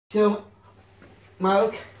So,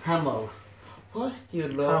 Mark Hamill, what do you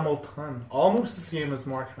love? Hamilton, almost the same as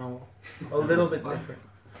Mark Hamill, a little bit different.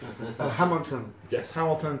 Hamilton. Yes,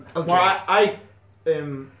 Hamilton. Okay. Well,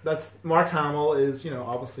 that's Mark Hamill is, you know,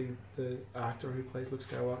 obviously the actor who plays Luke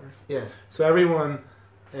Skywalker. Yeah. So everyone,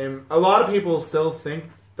 a lot of people still think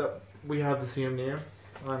that we have the same name.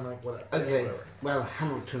 I'm like, whatever. Okay. Whatever. Well,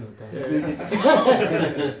 Hamilton then.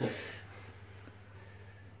 Yeah.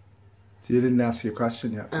 So you didn't ask your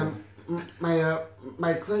question yet.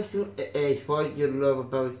 My question is, what do you love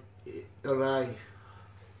about your life?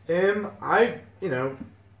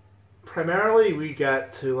 Primarily we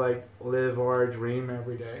get to like live our dream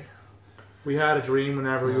every day. We had a dream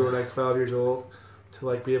whenever we were like 12 years old to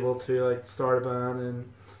like be able to like start a band and,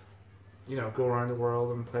 you know, go around the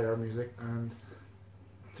world and play our music, and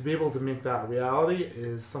to be able to make that reality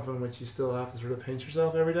is something which you still have to sort of pinch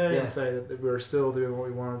yourself every day and say that we're still doing what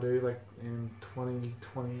we want to do, like in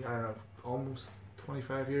 2020, I don't know, almost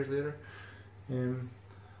 25 years later.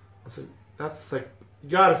 That's like, you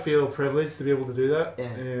gotta feel privileged to be able to do that.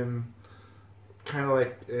 Kind of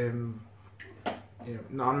like, you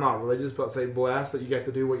know, I'm not religious, but say blessed that you get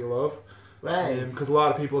to do what you love. Right. Because a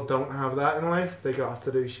lot of people don't have that in life. They got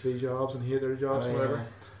to do shitty jobs and hate their jobs and whatever. Yeah.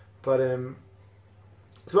 But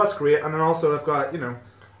so that's great. And then also I've got a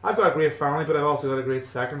great family, but I've also got a great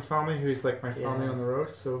second family who's like my family on the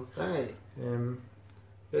road. So right. I'm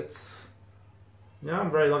a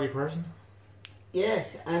very lucky person. Yes,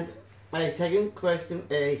 and my second question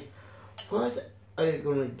is, what are you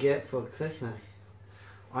going to get for Christmas?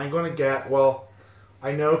 I'm going to get, well,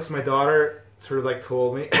 I know because my daughter sort of like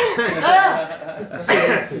told me.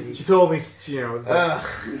 She told me, you know,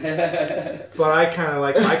 but I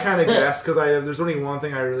kind of guessed because there's only one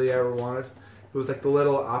thing I really ever wanted. It was like the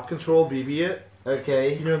little app control BB-8.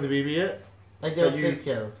 Okay. You know the BB-8? I don't think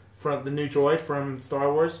so. From the new droid from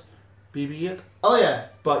Star Wars, BB-8. Oh yeah.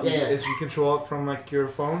 But you control it from like your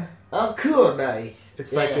phone. Oh, cool, nice.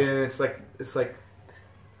 It's like it's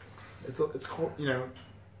cool, you know.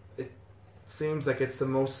 It seems like it's the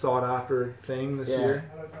most sought after thing this year.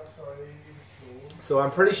 So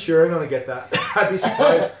I'm pretty sure I'm gonna get that. I'd be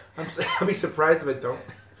surprised. I'd be surprised if I don't.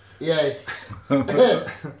 Yes.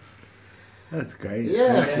 That's great.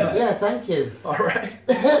 Yeah. Thank you. All right.